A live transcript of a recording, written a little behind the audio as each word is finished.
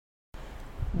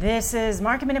This is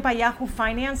Market Minute by Yahoo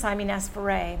Finance. I'm Ines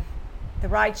Ferre. The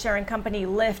ride-sharing company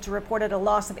Lyft reported a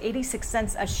loss of 86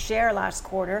 cents a share last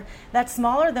quarter. That's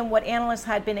smaller than what analysts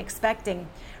had been expecting.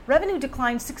 Revenue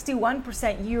declined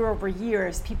 61% year over year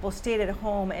as people stayed at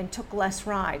home and took less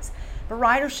rides. But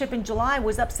ridership in July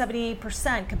was up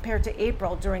 78% compared to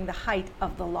April during the height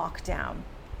of the lockdown.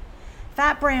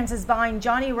 FAT Brands is buying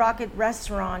Johnny Rocket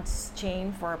restaurants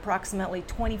chain for approximately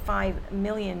 $25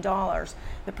 million.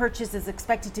 The purchase is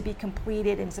expected to be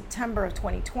completed in September of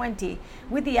 2020.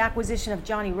 With the acquisition of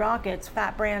Johnny Rockets,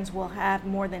 FAT Brands will have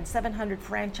more than 700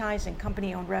 franchise and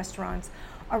company-owned restaurants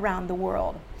around the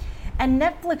world. And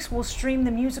Netflix will stream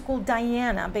the musical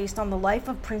Diana based on the life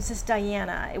of Princess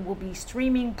Diana. It will be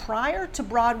streaming prior to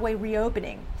Broadway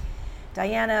reopening.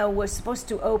 Diana was supposed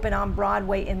to open on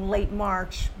Broadway in late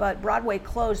March, but Broadway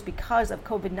closed because of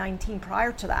COVID-19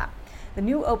 prior to that. The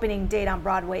new opening date on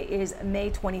Broadway is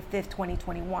May 25th,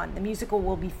 2021. The musical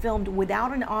will be filmed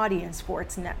without an audience for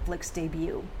its Netflix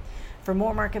debut. For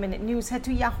more Market Minute news, head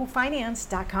to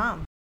yahoofinance.com.